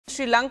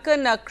Sri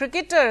Lankan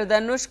cricketer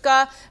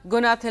Danushka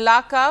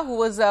Gunathilaka, who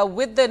was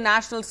with the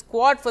national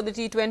squad for the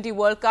T20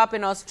 World Cup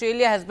in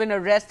Australia, has been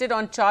arrested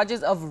on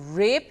charges of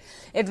rape.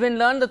 It's been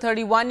learned the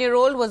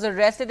 31-year-old was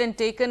arrested and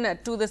taken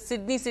to the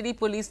Sydney City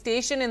police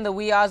station in the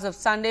wee hours of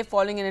Sunday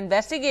following an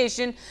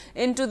investigation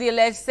into the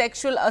alleged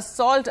sexual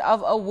assault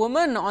of a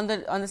woman on the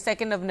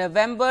 2nd of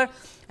November.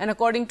 And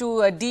according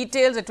to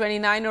details, a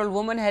 29-year-old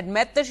woman had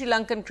met the Sri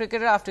Lankan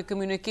cricketer after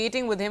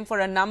communicating with him for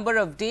a number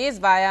of days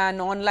via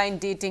an online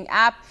dating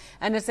app,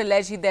 and it's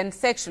alleged he then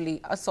sexually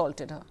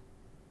assaulted her.